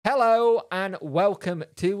Hello and welcome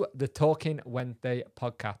to the Talking Wednesday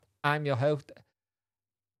podcast. I'm your host,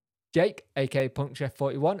 Jake, aka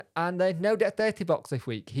Puncture41, and there's no Debt 30 box this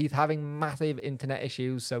week. He's having massive internet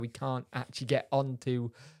issues, so we can't actually get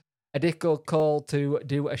onto a Discord call to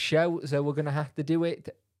do a show, so we're going to have to do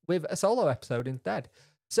it with a solo episode instead.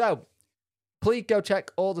 So please go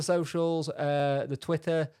check all the socials, the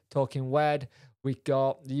Twitter, Talking Wed. We've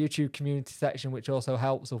got the YouTube community section, which also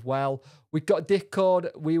helps as well. We've got Discord.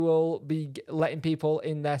 We will be letting people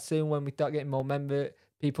in there soon when we start getting more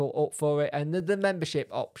people up for it. And the membership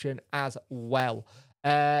option as well.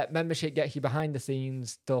 Membership gets you behind the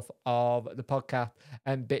scenes stuff of the podcast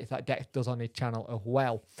and bits that Dex does on his channel as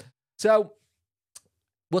well. So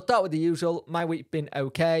we'll start with the usual. My week's been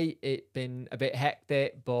okay. It's been a bit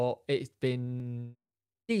hectic, but it's been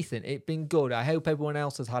decent. It's been good. I hope everyone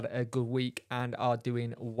else has had a good week and are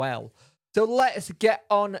doing well. So let's get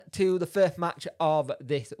on to the first match of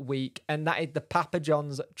this week, and that is the Papa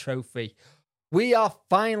John's Trophy. We are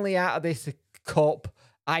finally out of this cup.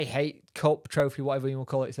 I hate cup, trophy, whatever you want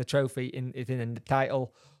to call it. It's a trophy, it's in the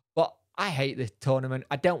title. But I hate this tournament.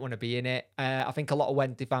 I don't want to be in it. I think a lot of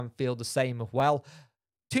Wednesday fans feel the same as well.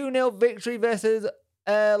 2-0 victory versus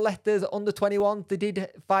Leicester's under 21. They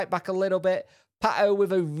did fight back a little bit. Pato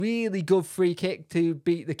with a really good free kick to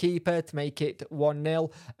beat the keeper to make it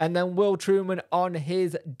 1-0. And then Will Truman on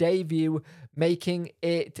his debut making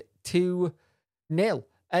it 2-0.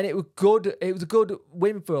 And it was good. It was a good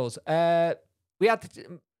win for us. We had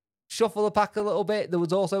to shuffle the pack a little bit. There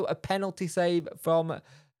was also a penalty save from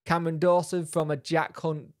Cameron Dawson from a Jack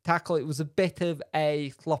Hunt tackle. It was a bit of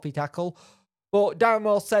a sloppy tackle. But Darren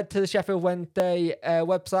Moore said to the Sheffield Wednesday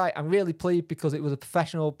website, I'm really pleased because it was a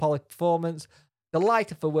professional, polished performance.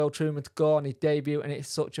 Delighted for Will Truman to go on his debut, and it's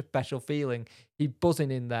such a special feeling. He's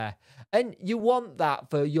buzzing in there. And you want that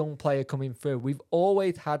for a young player coming through. We've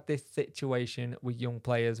always had this situation with young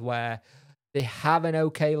players where they have an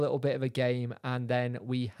okay little bit of a game, and then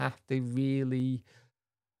we have to really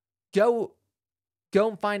go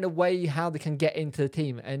and find a way how they can get into the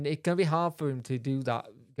team. And it's going to be hard for him to do that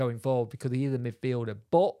going forward because he's a midfielder.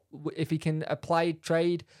 But if he can apply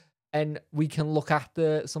trade and we can look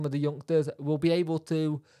after some of the youngsters, we'll be able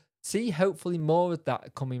to see hopefully more of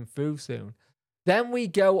that coming through soon. Then we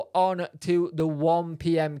go on to the 1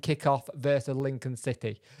 p.m. kickoff versus Lincoln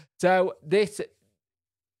City. So this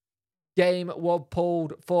game was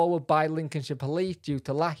pulled forward by Lincolnshire Police due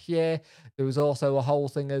to last year. There was also a whole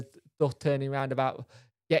thing of stuff turning around about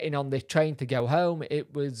getting on this train to go home.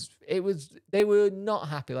 They were not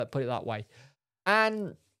happy, let's put it that way.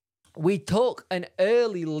 And we took an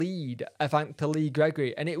early lead, thanks to Lee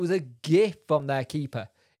Gregory, and it was a gift from their keeper.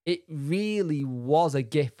 It really was a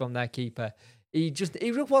gift from their keeper. He just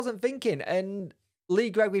wasn't thinking, and Lee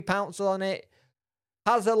Gregory pounced on it,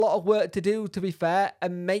 has a lot of work to do, to be fair,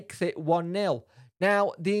 and makes it 1-0.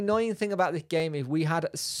 Now, the annoying thing about this game is we had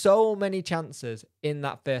so many chances in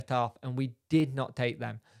that first half, and we did not take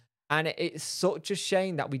them. And it's such a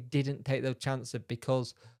shame that we didn't take those chances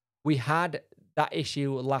because we had that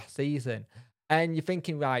issue last season. And you're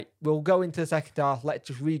thinking, right, we'll go into the second half, let's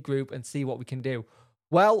just regroup and see what we can do.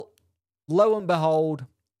 Well, lo and behold,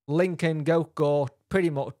 Lincoln go score pretty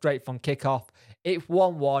much straight from kickoff. It's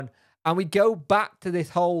 1-1, and we go back to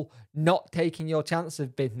this whole not taking your chances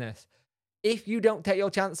business. If you don't take your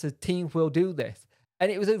chances, teams will do this. And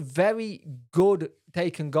it was a very good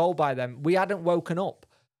taken goal by them. We hadn't woken up.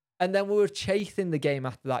 And then we were chasing the game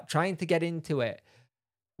after that, trying to get into it.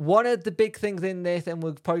 One of the big things in this, and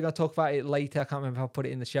we're probably going to talk about it later, I can't remember if I'll put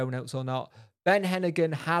it in the show notes or not, Ben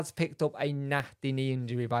Hennigan has picked up a nasty knee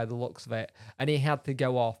injury by the looks of it, and he had to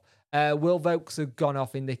go off. Will Vokes had gone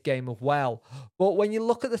off in this game as well. But when you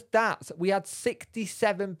look at the stats, we had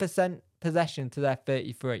 67% possession to their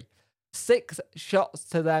 33. 6 shots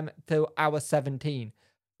to them to our 17.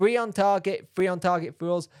 3 on target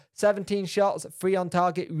for us. 17 shots, 3 on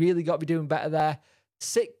target. Really got to be doing better there.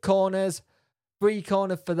 6 corners, 3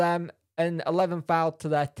 corners for them, and 11 fouls to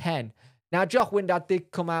their 10. Now, Josh Windad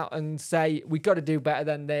did come out and say, we got to do better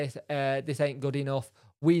than this. This ain't good enough.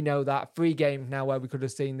 We know that. 3 games now where we could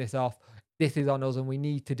have seen this off. This is on us and we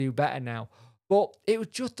need to do better now. But it was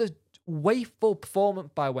just a wasteful performance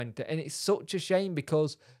by Winter. And it's such a shame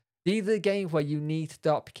because these are the games where you need to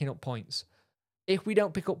start picking up points. If we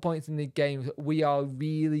don't pick up points in the games, we are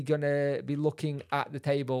really going to be looking at the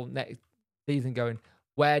table next season going,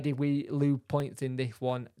 where did we lose points in this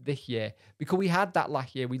one this year? Because we had that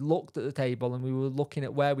last year. We looked at the table and we were looking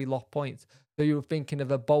at where we lost points. So you were thinking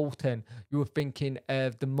of a Bolton. You were thinking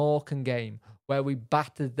of the Morecambe game where we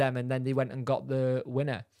battered them and then they went and got the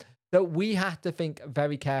winner. So we have to think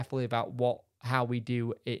very carefully about what how we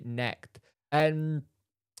do it next. And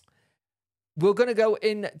we're going to go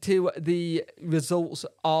into the results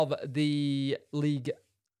of the League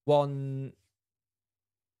One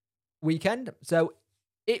weekend. So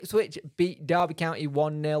Ipswich beat Derby County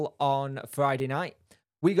 1-0 on Friday night.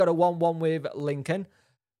 We got a 1-1 with Lincoln.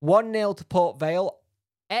 1-0 to Port Vale.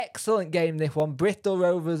 Excellent game, this one. Bristol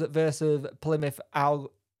Rovers versus Plymouth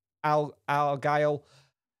Argyle.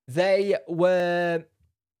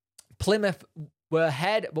 Plymouth were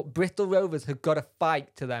ahead, but Bristol Rovers have got a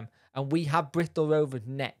fight to them. And we have Bristol Rovers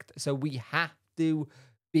next. So we have to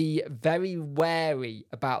be very wary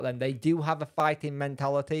about them. They do have a fighting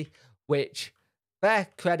mentality, which, fair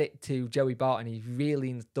credit to Joey Barton, he's really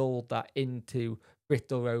installed that into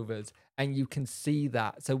Bristol Rovers. And you can see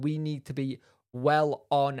that. So we need to be well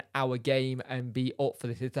on our game and be up for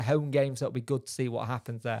this. It's a home game, so it'll be good to see what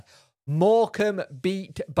happens there. Morecambe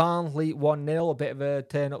beat Barnsley 1-0. A bit of a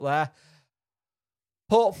turn up there.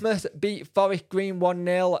 Portsmouth beat Forest Green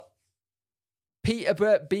 1-0.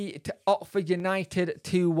 Peterborough beat Oxford United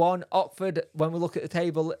 2-1. Oxford, when we look at the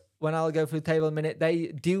table, when I'll go through the table in a minute, they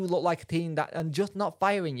do look like a team that are just not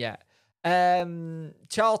firing yet. Charlton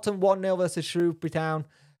 1-0 versus Shrewsbury Town.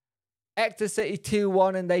 Exeter City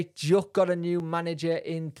 2-1, and they just got a new manager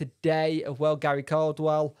in today as well, Gary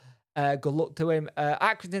Caldwell. Good luck to him.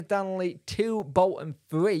 Accrington Stanley 2, Bolton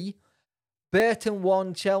 3. Burton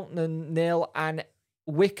 1, Cheltenham 0, and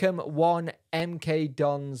Wickham 1, MK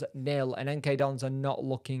Dons 0. And MK Dons are not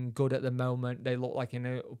looking good at the moment. They look like in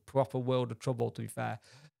a proper world of trouble, to be fair.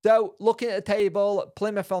 So, looking at the table,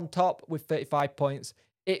 Plymouth on top with 35 points.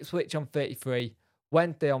 Ipswich on 33.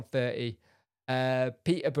 Wednesday on 30.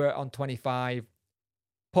 Peterborough on 25.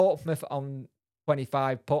 Portsmouth on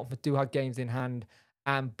 25. Portsmouth do have games in hand.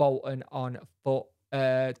 And Bolton on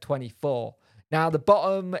 24. Now, the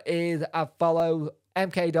bottom is as follows.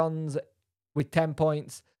 MK Dons with 10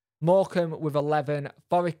 points. Morecambe with 11.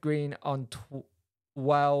 Forest Green on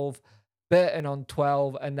 12. Burton on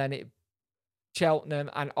 12. And then Cheltenham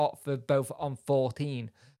and Oxford both on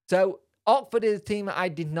 14. So, Oxford is a team that I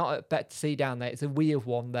did not expect to see down there. It's a weird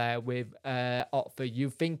one there with Oxford.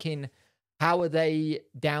 You're thinking, how are they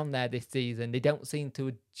down there this season? They don't seem to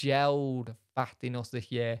have gelled fast enough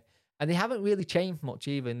this year. And they haven't really changed much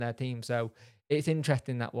either in their team. So it's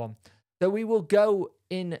interesting, that one. So we will go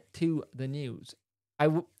into the news.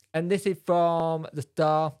 And this is from the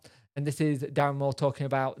Star. And this is Darren Moore talking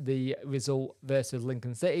about the result versus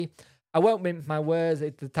Lincoln City. I won't mince my words.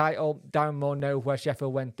 It's the title. Darren Moore knows where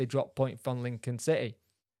Sheffield went. They dropped point from Lincoln City.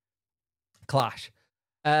 Clash.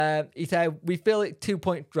 He said, we feel it 2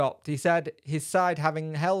 point dropped. He said, his side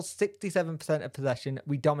having held 67% of possession,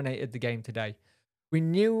 we dominated the game today. We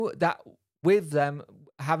knew that with them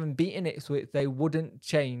having beaten Ipswich, they wouldn't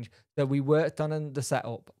change. So we worked on the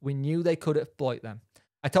setup. We knew they could exploit them.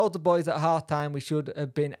 I told the boys at half-time we should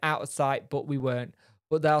have been out of sight, but we weren't.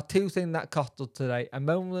 But there are two things that cost us today. A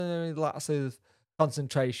momentary lapse of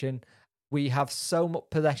concentration. We have so much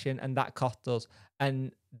possession, and that cost us.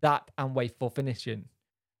 And wasteful finishing.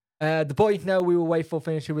 The boys know we were wasteful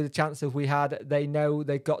finishing with the chances we had. They know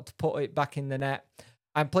they got to put it back in the net.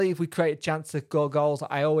 I'm pleased we created chances to score goals.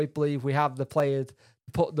 I always believe we have the players to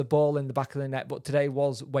put the ball in the back of the net, but today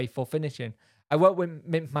was wasteful finishing. I won't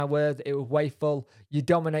mince my words. It was wasteful. You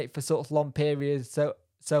dominate for such long periods,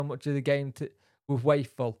 so much of the game was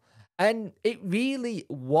wasteful. And it really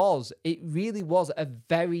was. It really was a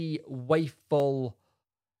very wasteful.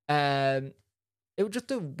 It was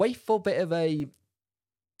just a wasteful bit of a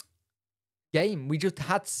game. We just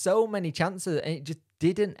had so many chances, and it just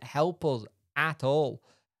didn't help us at all.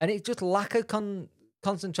 And it's just lack of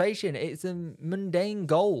concentration. It's a mundane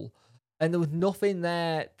goal, and there was nothing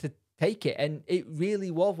there to take it. And it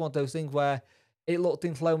really was one of those things where it looked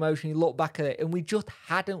in slow motion. You look back at it, and we just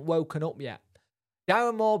hadn't woken up yet.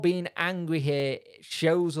 Darren Moore being angry here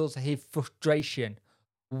shows us his frustration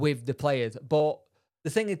with the players. But the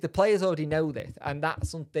thing is, the players already know this, and that's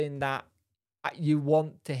something that you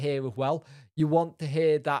want to hear as well. You want to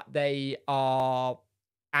hear that they are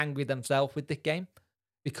angry themselves with this game,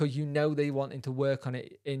 because you know they wanting to work on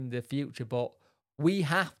it in the future. But we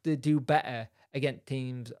have to do better against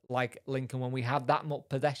teams like Lincoln when we have that much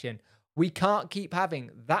possession. We can't keep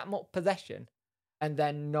having that much possession and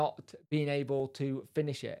then not being able to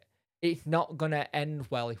finish it. It's not going to end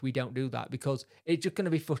well if we don't do that, because it's just going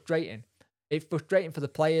to be frustrating. It's frustrating for the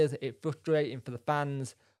players. It's frustrating for the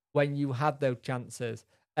fans when you have those chances.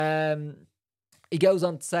 He goes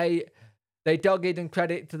on to say, they dogged and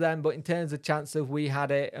credit to them, but in terms of chances, we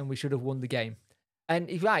had it and we should have won the game. And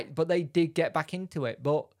he's right, but they did get back into it.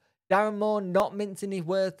 But Darren Moore not mincing his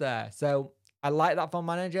words there. So I like that for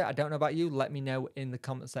manager. I don't know about you. Let me know in the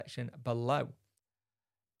comment section below.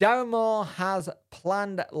 Darren Moore has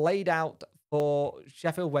laid out for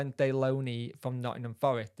Sheffield Wednesday loanee from Nottingham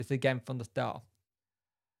Forest. This again from the start.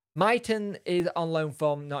 Mighten is on loan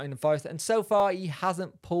from Nottingham Forest, and so far he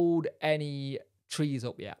hasn't pulled any trees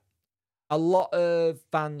up yet. A lot of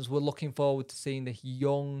fans were looking forward to seeing this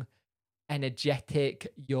young,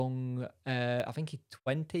 energetic, I think he's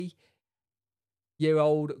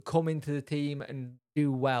 20-year-old come into the team and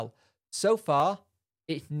do well. So far,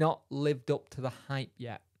 it's not lived up to the hype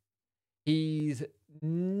yet. He's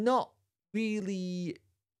not really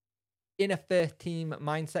in a first team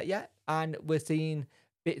mindset yet, and we're seeing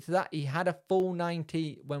bits of that. He had a full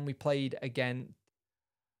 90 when we played against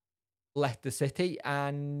Leicester City,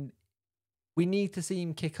 and we need to see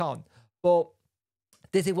him kick on. But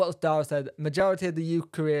this is what Star said. Majority of the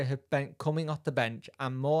youth career have been coming off the bench,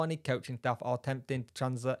 and more on his coaching staff are attempting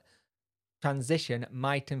to transition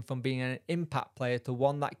Mighten from being an impact player to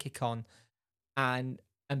one that kick on and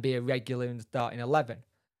be a regular in the starting 11.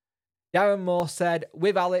 Darren Moore said,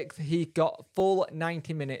 with Alex, he got full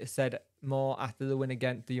 90 minutes, said Moore after the win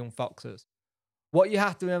against the Young Foxes. What you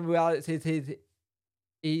have to remember with Alex is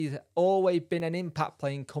he's always been an impact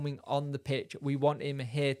player coming on the pitch. We want him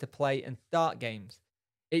here to play and start games.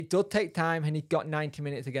 It does take time, and he got 90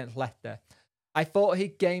 minutes against Leicester. I thought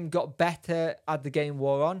his game got better as the game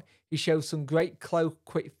wore on. He showed some great close,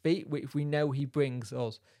 quick feet, which we know he brings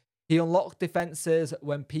us. He unlocked defences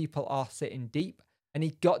when people are sitting deep, and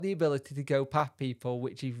he got the ability to go past people,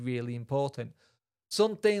 which is really important.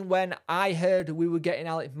 Something when I heard we were getting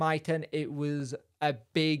Alex Mighten, it was a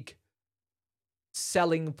big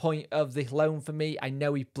selling point of this loan for me. I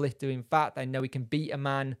know he's blistering fat. I know he can beat a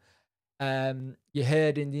man. You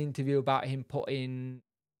heard in the interview about him putting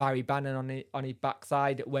Barry Bannon on his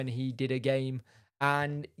backside when he did a game.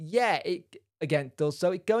 And yeah, it again does.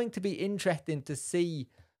 So it's going to be interesting to see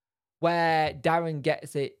where Darren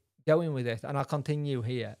gets it going with this. And I'll continue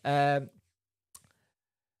here.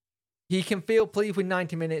 He can feel pleased with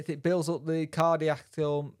 90 minutes. It builds up the cardiac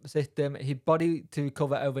system, his body to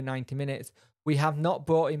recover over 90 minutes. We have not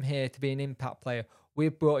brought him here to be an impact player.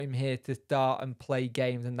 We've brought him here to start and play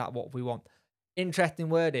games, and that's what we want. Interesting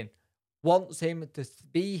wording. Wants him to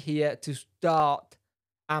be here to start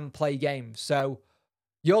and play games. So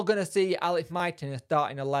you're going to see Alex Mighten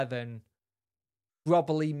starting 11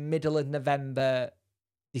 probably middle of November,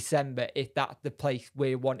 December, if that's the place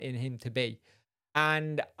we're wanting him to be.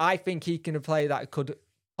 And I think he can play that could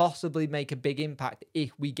possibly make a big impact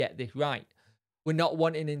if we get this right. We're not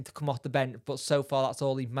wanting him to come off the bench, but so far that's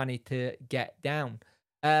all he's managed to get down.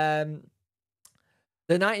 The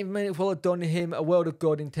 90 minutes will have done him a world of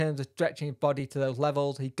good in terms of stretching his body to those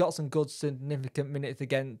levels. He got some good, significant minutes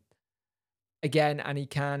again, and he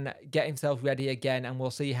can get himself ready again, and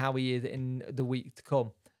we'll see how he is in the week to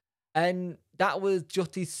come. And that was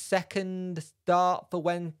just his second start for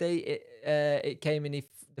Wednesday. It came in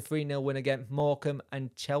the 3-0 win against Morecambe and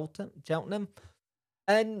Cheltenham.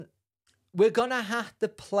 And we're going to have to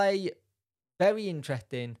play very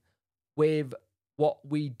interesting with what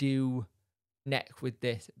we do next with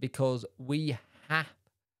this, because we have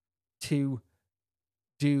to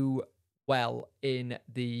do well in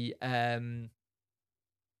the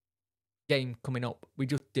game coming up. We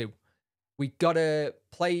just do. We got to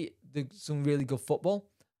play some really good football.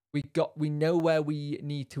 We know where we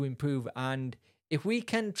need to improve, and if we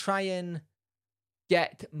can try and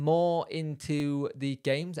get more into the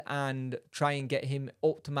games and try and get him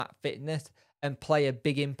up to match fitness and play a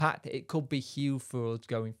big impact, it could be huge for us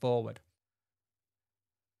going forward.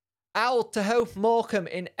 Owl to host Morecambe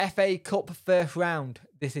in FA Cup first round.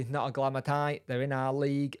 This is not a glamour tie. They're in our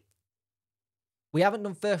league. We haven't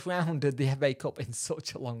done first round of the FA Cup in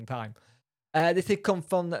such a long time. This has come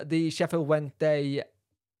from the Sheffield Wednesday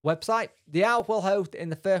website. The Owls will host in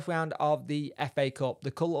the first round of the FA Cup.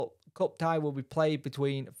 The Cup tie will be played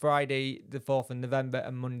between Friday the 4th of November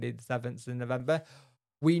and Monday the 7th of November.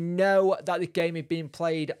 We know that the game is being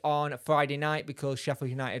played on Friday night because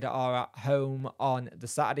Sheffield United are at home on the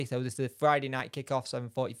Saturday. So this is a Friday night kickoff,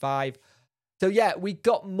 7:45. So yeah, we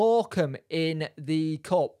got Morecambe in the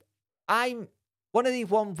Cup. I'm one of these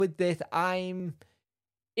ones with this. I'm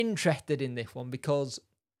interested in this one because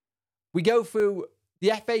we go through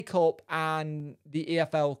the FA Cup and the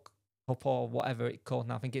EFL Cup, or whatever it's called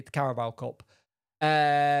now. I think it's the Carabao Cup.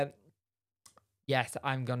 Yes,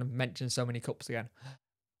 I'm going to mention so many cups again.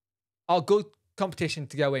 Our good competition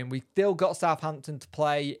to go in. We still got Southampton to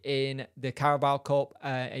play in the Carabao Cup.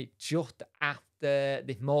 It's just after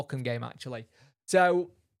this Morecambe game, actually. So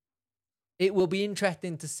it will be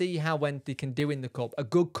interesting to see how Wednesday can do in the cup. A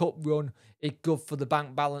good cup run is good for the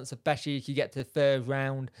bank balance, especially if you get to the third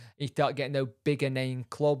round and you start getting those bigger name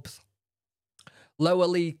clubs. Lower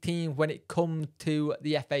league teams, when it comes to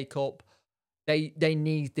the FA Cup, they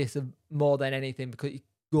need this more than anything because it's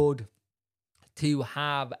good to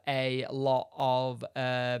have a lot of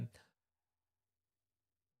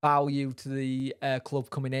value to the club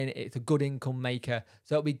coming in. It's a good income maker.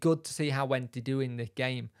 So it'll be good to see how Wednesday do in this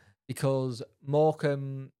game because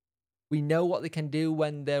Morecambe, we know what they can do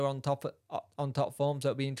when they're on top form. So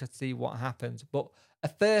it'll be interesting to see what happens. But a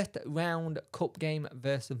first round cup game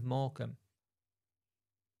versus Morecambe.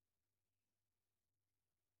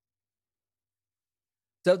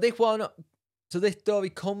 So this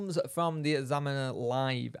story comes from the Examiner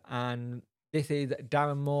Live, and this is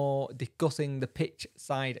Darren Moore discussing the pitch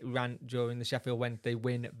side rant during the Sheffield Wednesday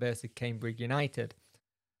win versus Cambridge United.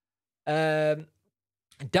 Darren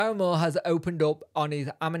Moore has opened up on his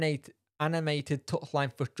animated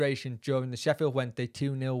touchline frustration during the Sheffield Wednesday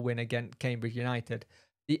 2-0 win against Cambridge United.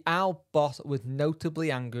 The Owl boss was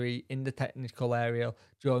notably angry in the technical area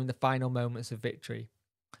during the final moments of victory.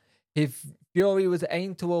 His fury was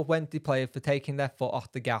aimed toward Wednesday players for taking their foot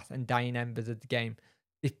off the gas and dying embers of the game.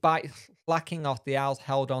 Despite slacking off, the Owls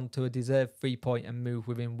held on to a deserved 3 point and moved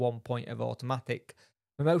within 1 point of automatic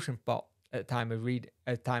promotion spot at the time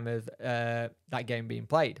of that game being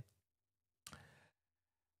played.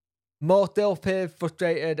 Moore still appeared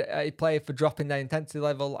frustrated at a player for dropping their intensity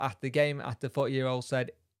level after the game. After the 40-year-old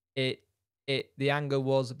said the anger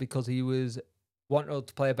was because he was wanting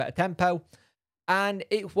to play a better tempo. And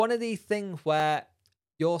it's one of these things where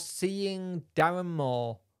you're seeing Darren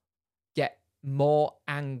Moore get more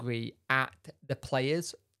angry at the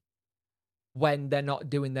players when they're not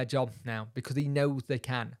doing their job now because he knows they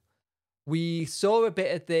can. We saw a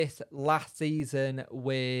bit of this last season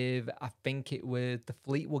with, I think it was the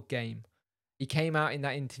Fleetwood game. He came out in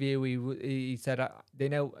that interview. He said, they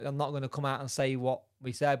know I'm not going to come out and say what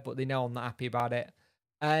we said, but they know I'm not happy about it.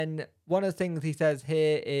 And one of the things he says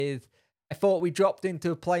here is, I thought we dropped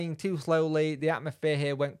into playing too slowly. The atmosphere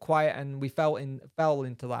here went quiet and we fell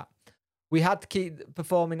into that. We had to keep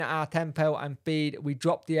performing at our tempo and speed. We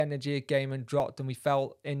dropped the energy of game and dropped and we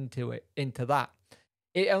fell into that.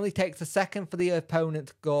 It only takes a second for the opponent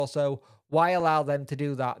to score, so why allow them to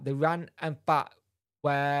do that? The rant and bat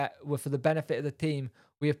were for the benefit of the team.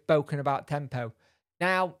 We have spoken about tempo.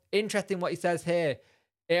 Now, interesting what he says here.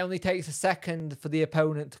 It only takes a second for the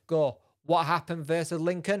opponent to score. What happened versus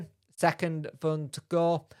Lincoln? Second for them to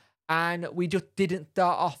score. And we just didn't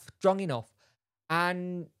start off strong enough.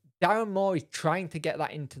 And Darren Moore is trying to get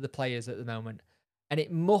that into the players at the moment. And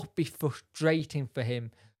it must be frustrating for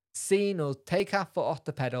him seeing us take our foot off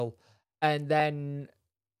the pedal and then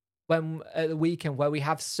when at the weekend where we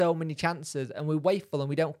have so many chances and we're wasteful and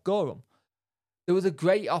we don't score them. There was a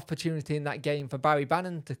great opportunity in that game for Barry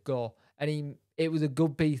Bannon to score and it was a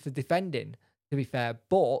good piece of defending, to be fair,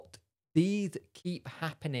 but these keep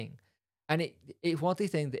happening. And it's one of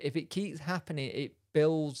these things that if it keeps happening, it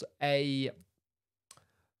builds a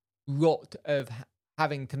rut of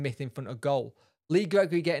having to miss in front of goal. Lee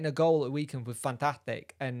Gregory getting a goal at the weekend was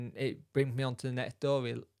fantastic, and it brings me on to the next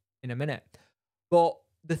story in a minute. But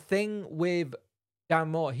the thing with Darren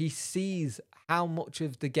Moore, he sees how much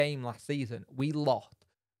of the game last season we lost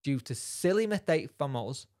due to silly mistakes from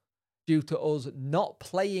us, due to us not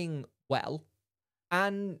playing well,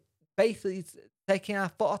 and basically taking our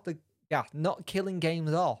foot off the gas, not killing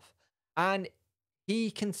games off. And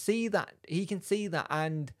he can see that.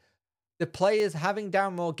 And the players having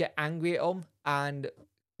Darren Moore get angry at him and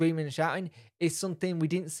screaming and shouting is something we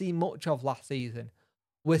didn't see much of last season.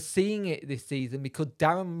 We're seeing it this season because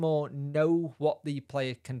Darren Moore knows what the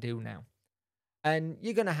players can do now. And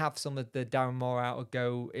you're going to have some of the Darren Moore out of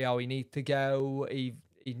go, he needs to go, he's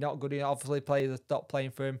not good enough. Obviously, players have stopped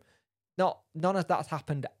playing for him. None of that's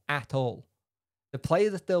happened at all. The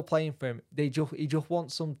players are still playing for him. He just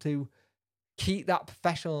wants them to keep that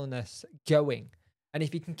professionalness going. And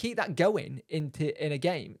if you can keep that going in a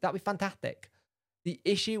game, that'd be fantastic. The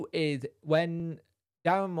issue is when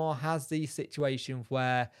Darren Moore has these situations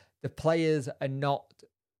where the players are not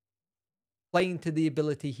playing to the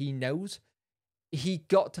ability he knows, he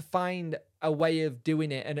got to find a way of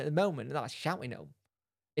doing it. And at the moment, that's shouting at him.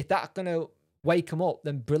 If that's going to wake him up,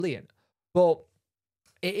 then brilliant. But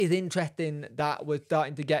it is interesting that we're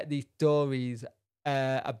starting to get these stories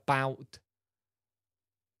about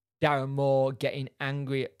Darren Moore getting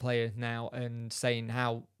angry at players now and saying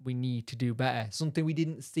how we need to do better. Something we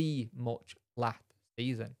didn't see much last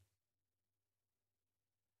season.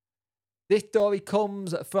 This story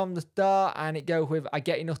comes from the start and it goes with, I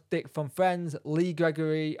get enough dick from friends, Lee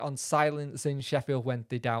Gregory on silencing Sheffield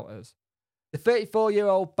Wednesday doubters. The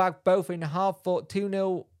 34-year-old bagged both in a hard-fought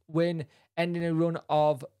 2-0 win, ending a run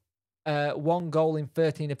of 1 goal in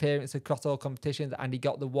 13 appearances across all competitions, and he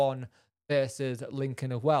got the one versus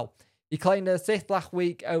Lincoln as well. He claimed an assist last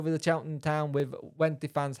week over the Cheltenham Town, with Wednesday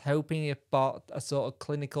fans hoping he brought a sort of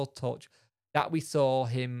clinical touch that we saw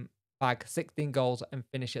him bag 16 goals and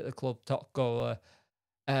finish at the club top scorer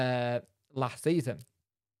last season.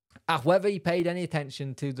 Whether he paid any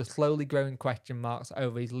attention to the slowly growing question marks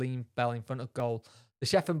over his lean spell in front of goal, the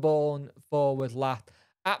Sheffield-born forward laughed.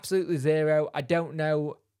 Absolutely zero. I don't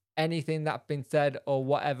know anything that's been said or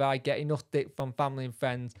whatever. I get enough dick from family and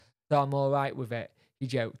friends, so I'm all right with it, he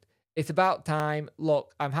joked. It's about time.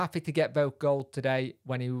 Look, I'm happy to get both goals today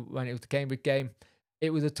when it was the Cambridge game.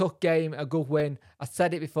 It was a tough game, a good win. I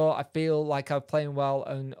said it before, I feel like I was playing well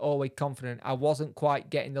and always confident. I wasn't quite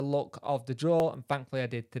getting the look of the draw, and thankfully I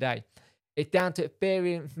did today. It's down to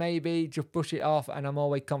experience, maybe. Just brush it off, and I'm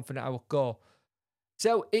always confident I will go.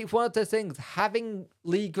 So it's one of those things. Having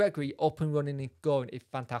Lee Gregory up and running and scoring is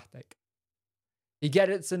fantastic. He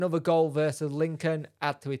gets another goal versus Lincoln,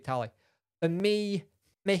 add to his tally. For me,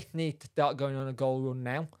 Smith needs to start going on a goal run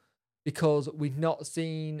now, because we've not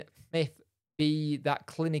seen Smith be that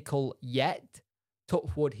clinical yet. Touch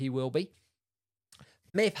wood, he will be.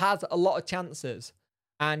 Smith has a lot of chances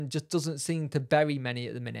and just doesn't seem to bury many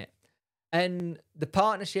at the minute. And the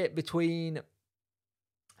partnership between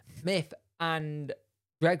Smith and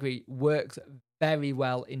Gregory works very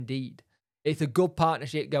well indeed. It's a good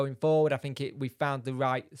partnership going forward. I think we found the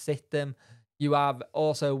right system. You have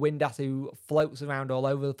also Windass, who floats around all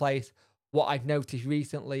over the place. What I've noticed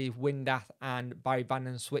recently is Windass and Barry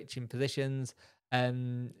Bannan switching positions,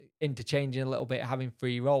 interchanging a little bit, having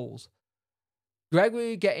 3 roles.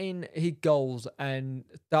 Gregory getting his goals and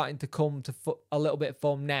starting to come to a little bit of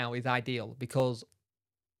form now is ideal, because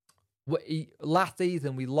last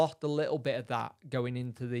season we lost a little bit of that going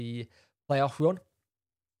into the playoff run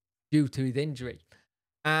due to his injury,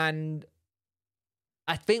 and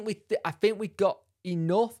I think we got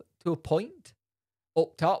enough to a point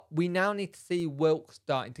up top. We now need to see Wilkes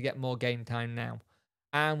starting to get more game time now,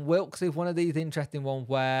 and Wilkes is one of these interesting ones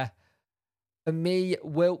where, for me,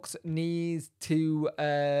 Wilkes needs to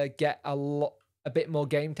get a bit more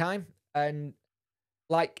game time. And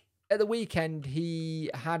like at the weekend, he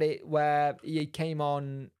had it where he came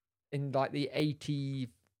on in like the 87th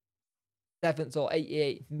or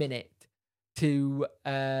 88th minute to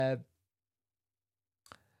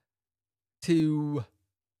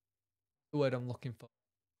the word I'm looking for.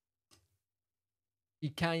 He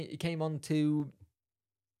came on to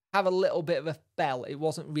have a little bit of a spell. It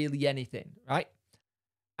wasn't really anything, right?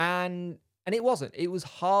 And it wasn't. It was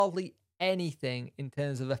hardly anything in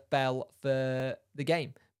terms of a spell for the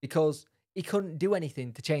game, because he couldn't do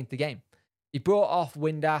anything to change the game. He brought off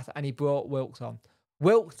Windass and he brought Wilkes on.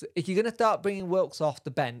 Wilkes, if you're going to start bringing Wilkes off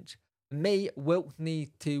the bench, for me, Wilkes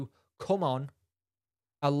needs to come on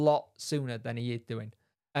a lot sooner than he is doing.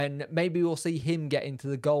 And maybe we'll see him get into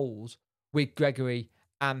the goals with Gregory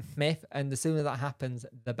and Smith, and the sooner that happens,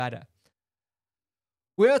 the better.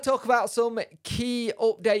 We'll talk about some key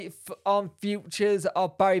updates on futures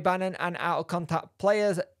of Barry Bannan and out of contact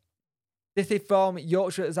players. This is from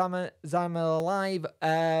Yorkshire Examiner Live.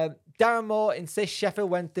 Darren Moore insists Sheffield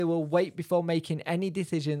Wednesday will wait before making any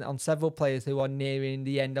decision on several players who are nearing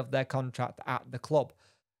the end of their contract at the club.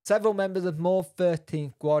 Several members of Moore's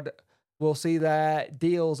 13th squad will see their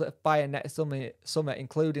deals expire next summer,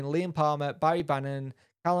 including Liam Palmer, Barry Bannan,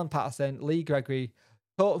 Callum Patterson, Lee Gregory.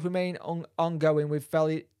 Talks remain ongoing with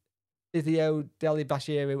Physio Deli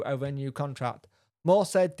Bashiru over a new contract. Moore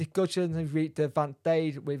said discussions have reached the advanced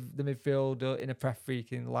stage with the midfielder in a press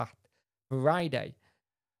briefing last Friday.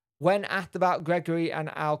 When asked about Gregory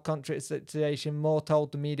and our contract situation, Moore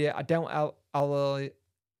told the media, I don't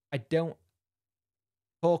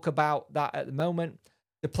talk about that at the moment.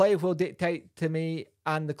 The players will dictate to me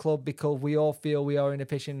and the club, because we all feel we are in a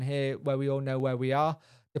position here where we all know where we are.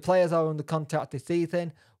 The players are under contract this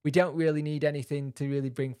season. We don't really need anything to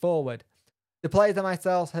really bring forward. The players and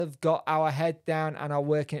myself have got our head down and are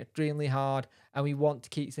working extremely hard, and we want to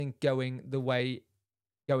keep things going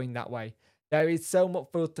that way. There is so much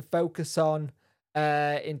for us to focus on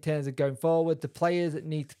in terms of going forward. The players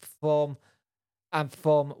need to perform and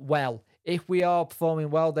perform well. If we are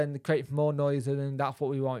performing well, then create more noise, and that's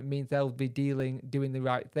what we want. It means they'll be doing the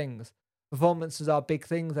right things. Performances are big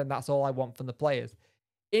things, and that's all I want from the players.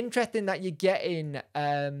 Interesting that you're getting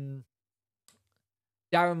Darren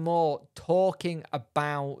Moore talking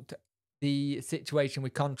about the situation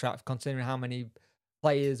with contracts, considering how many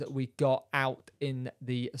players we got out in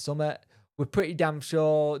the summer. We're pretty damn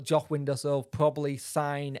sure Josh Windass will probably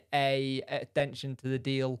sign a extension to the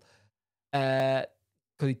deal because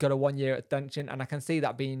he's got a 1-year extension, and I can see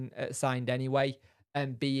that being signed anyway,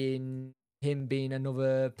 and being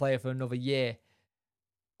another player for another year.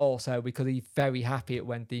 Also, because he's very happy at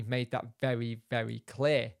Wendy, he made that very, very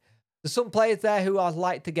clear. There's some players there who I'd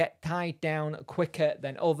like to get tied down quicker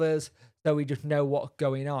than others, so we just know what's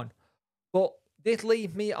going on. But this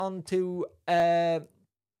leads me on to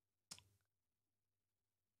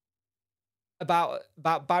about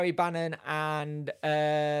Barry Bannan and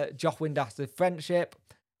Josh Windass's friendship.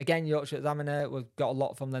 Again, Yorkshire Examiner, we've got a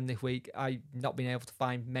lot from them this week. I've not been able to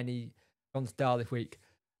find many from Star this week.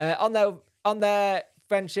 On their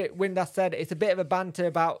friendship, Windass said it's a bit of a banter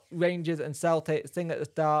about Rangers and Celtic thing at the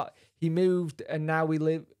start. He moved and now we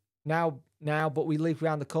live but we live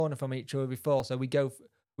around the corner from each other before, so we'd go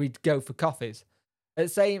for coffees. At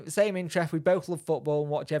same interest, we both love football and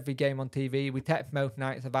watch every game on TV. We text most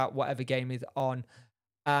nights about whatever game is on,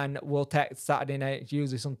 and we'll text Saturday night. It's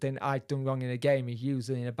usually something I've done wrong in a game. He's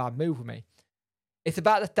usually in a bad mood with me. It's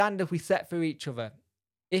about the standard we set for each other.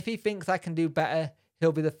 If he thinks I can do better,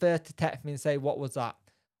 he'll be the first to text me and say, "What was that?"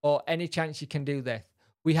 Or "Any chance you can do this?"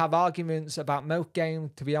 We have arguments about most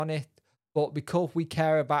games, to be honest, but because we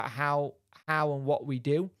care about how and what we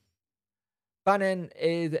do. Bannan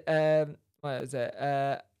is a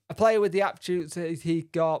player with the aptitudes he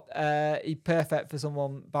got. He's perfect for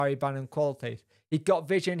someone Barry Bannan qualities. He got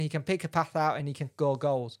vision, he can pick a pass out, and he can score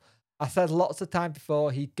goals. I said lots of time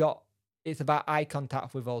before, it's about eye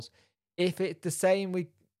contact with us. If it's the same with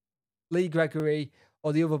Lee Gregory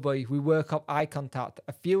or the other boy, we work up eye contact.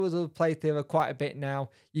 A few of the players there are quite a bit now.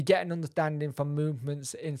 You get an understanding from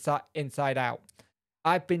movements inside out.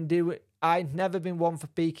 I've never been one for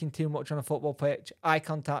speaking too much on a football pitch. Eye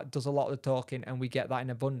contact does a lot of the talking, and we get that in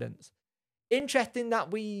abundance. Interesting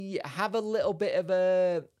that we have a little bit of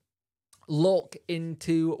a look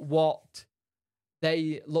into what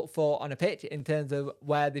they look for on a pitch in terms of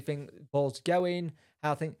where they think the ball's going,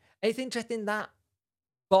 how things. It's interesting that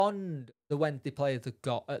bond the Wednesday players have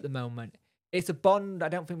got at the moment. It's a bond I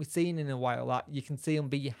don't think we've seen in a while, that you can see them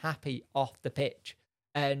be happy off the pitch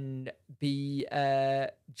and be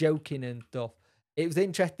joking and stuff. It was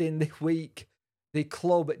interesting this week. The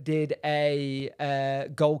club did a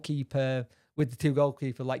goalkeeper with the two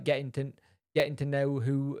goalkeepers, like getting to know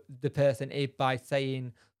who the person is by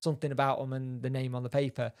saying something about them and the name on the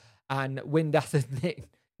paper. And Windass's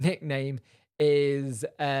nickname is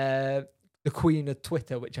the Queen of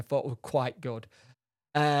Twitter, which I thought was quite good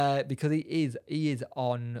because he is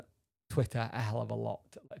on Twitter a hell of a lot.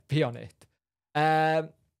 Let's be honest.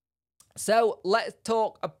 So let's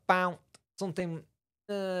talk about something.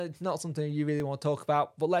 It's not something you really want to talk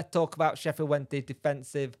about, but let's talk about Sheffield Wednesday's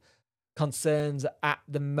defensive concerns at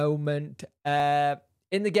the moment.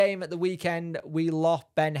 In the game at the weekend, we lost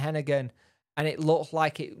Ben Hennigan, and it looks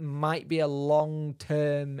like it might be a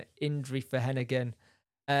long-term injury for Hennigan.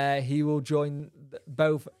 He will join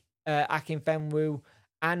both Akin Fenwu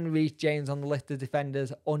and Reece James on the list of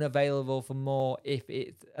defenders unavailable for more if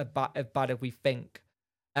it's as bad as we think.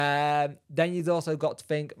 Then you've also got to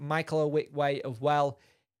think Michael Owickway as well.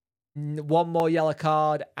 One more yellow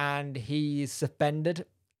card and he's suspended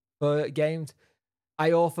for games.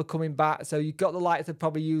 Iorfa coming back. So you've got the likes of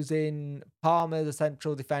probably using Palmer, the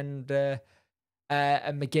central defender,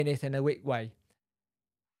 and McGuinness and Owickway.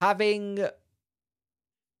 Having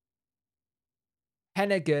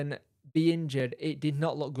Hennigan be injured, it did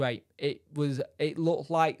not look great. It looked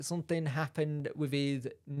like something happened with his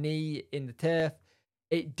knee in the turf.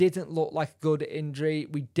 It didn't look like a good injury.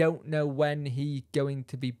 We don't know when he's going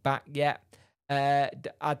to be back yet. As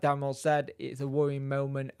Daniel said, it's a worrying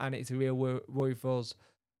moment and it's a real worry for us.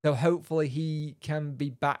 So hopefully he can be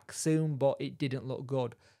back soon, but it didn't look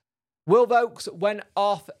good. Will Vokes went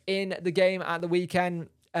off in the game at the weekend.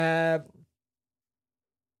 Dan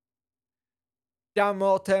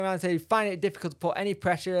Moore turned around and said he found it difficult to put any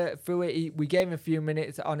pressure through it. We gave him a few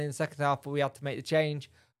minutes on in the second half, but we had to make the change.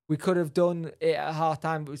 We could have done it at half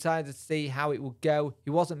time, but we decided to see how it would go. He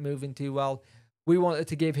wasn't moving too well. We wanted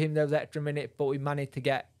to give him those extra minutes, but we managed to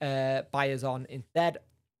get Byers on instead.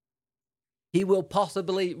 He will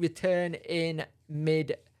possibly return in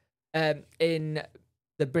in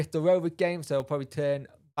the Bristol Rovers game, so he'll probably turn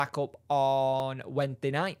back up on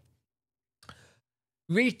Wednesday night.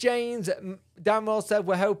 Reece James, Dan Moore said,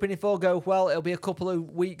 we're hoping if all goes well, it'll be a couple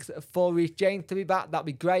of weeks for Reece James to be back. That'd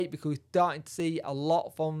be great because we're starting to see a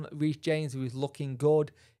lot from Reece James. He was looking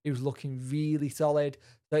good. He was looking really solid.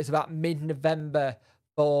 So it's about mid-November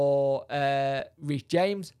for Reece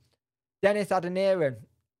James. Dennis Adeniran.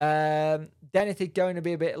 Dennis is going to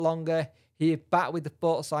be a bit longer. He is back with the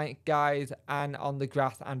sports science guys and on the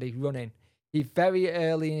grass, and he's running. He's very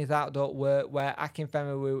early in his outdoor work, where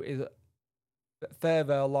Akinfenwa is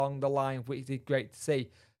further along the line, which is great to see.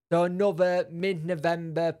 So another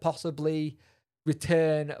mid-November possibly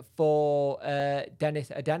return for Dennis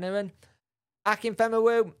Adeniran.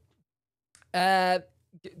 Akinfenwa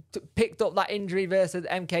picked up that injury versus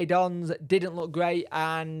MK Dons, didn't look great,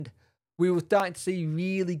 and we were starting to see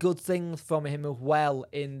really good things from him as well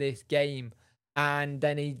in this game. And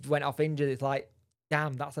then he went off injured. It's like,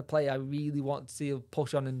 damn, that's a player I really want to see him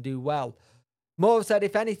push on and do well. Moore said,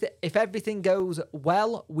 if everything goes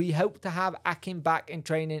well, we hope to have Akin back in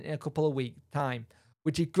training in a couple of weeks' time,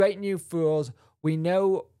 which is great news for us. We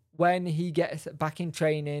know when he gets back in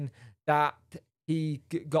training that he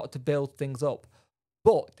got to build things up.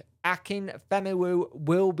 But Akinfenwa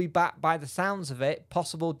will be back by the sounds of it,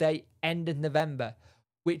 possible date end of November,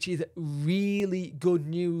 which is really good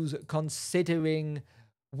news considering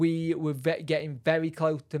we were getting very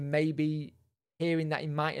close to maybe hearing that he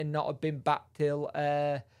might have not have been back till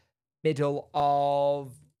middle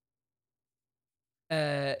of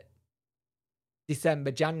December,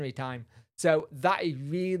 January time. So that is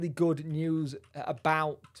really good news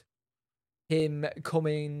about him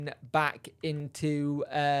coming back into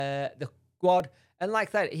the squad. And like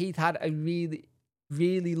I said, he's had a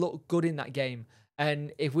really looked good in that game.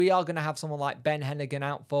 And if we are going to have someone like Ben Hennigan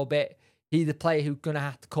out for a bit, he's a player who's going to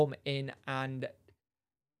have to come in and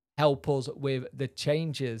help us with the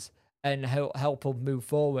changes and help us move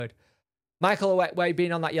forward. Michael Owekwe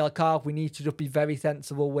being on that yellow card, we need to just be very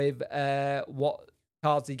sensible with what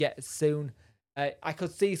cards he gets soon. I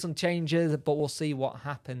could see some changes, but we'll see what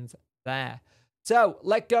happens there. So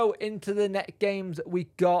let's go into the next games we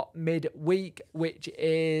got midweek, which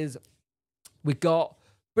is we got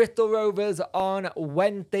Bristol Rovers on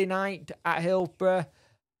Wednesday night at Hillsborough.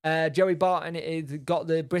 Joey Barton has got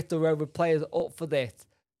the Bristol Rovers players up for this.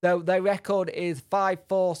 So their record is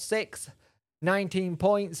 5-4-6, 19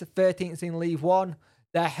 points, 13th in League One.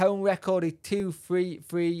 Their home record is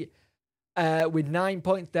 2-3-3 with 9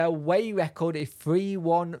 points. Their away record is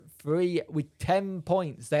 3-1-3 with 10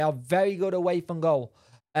 points. They are very good away from goal.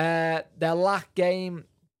 Their last game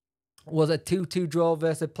was a 2-2 draw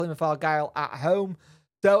versus Plymouth Argyle at home.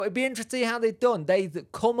 So it'd be interesting how they've done. They've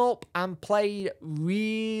come up and played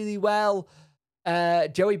really well.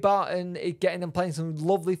 Joey Barton is getting them playing some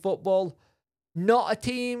lovely football. Not a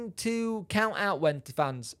team to count out, Wednesday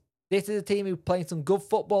fans. This is a team who's playing some good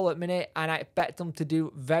football at the minute, and I expect them to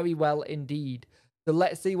do very well indeed. So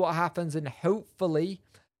let's see what happens, and hopefully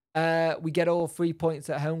we get all 3 points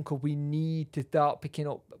at home because we need to start picking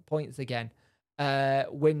up points again.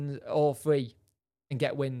 Win all three and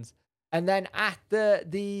get wins. And then after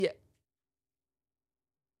the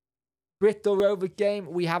Bristol Rovers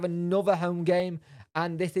game, we have another home game,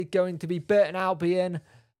 and this is going to be Burton Albion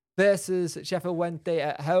versus Sheffield Wednesday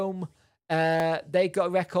at home. They got a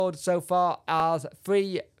record so far as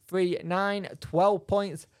 3-3-9, 12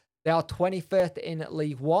 points. They are 21st in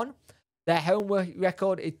League One. Their home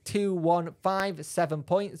record is 2-1-5, 7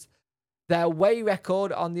 points. Their away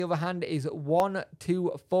record, on the other hand, is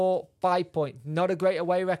 1-2-4, 5 points. Not a great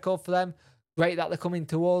away record for them. Great that they're coming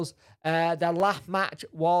to us. Their last match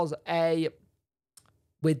was a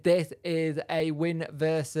win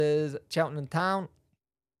versus Cheltenham Town.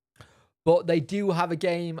 But they do have a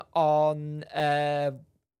game on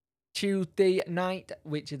Tuesday night,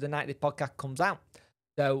 which is the night this podcast comes out.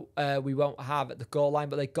 So we won't have the goal line,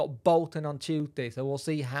 but they've got Bolton on Tuesday. So we'll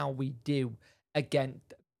see how we do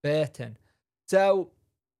against Burton. So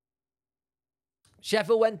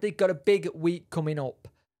Sheffield Wednesday got a big week coming up.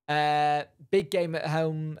 Big game at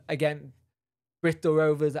home against Bristol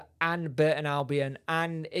Rovers and Burton Albion.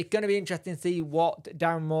 And it's going to be interesting to see what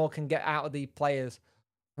Darren Moore can get out of these players.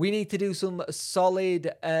 We need to do some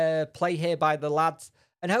solid play here by the lads.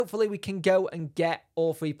 And hopefully we can go and get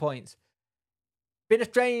all 3 points. Been a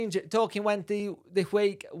strange talking Wednesday this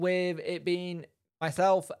week with it being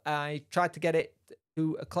myself. I tried to get it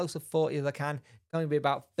to a close to 40 as I can. It's going to be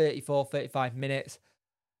about 34, 35 minutes.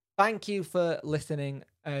 Thank you for listening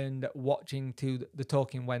and watching to the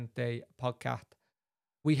Talking Wednesday podcast.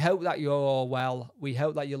 We hope that you're all well. We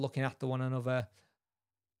hope that you're looking after one another.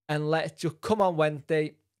 And let's just come on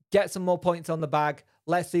Wednesday, get some more points on the bag.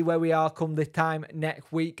 Let's see where we are come this time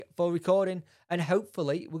next week for recording. And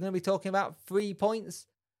hopefully we're going to be talking about 3 points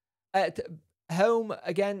at home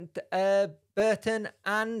against Burton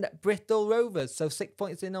and Bristol Rovers. So 6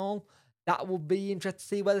 points in all. That will be interesting to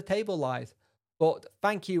see where the table lies. But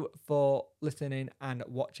thank you for listening and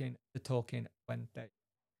watching the Talking Wednesday.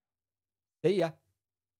 See ya.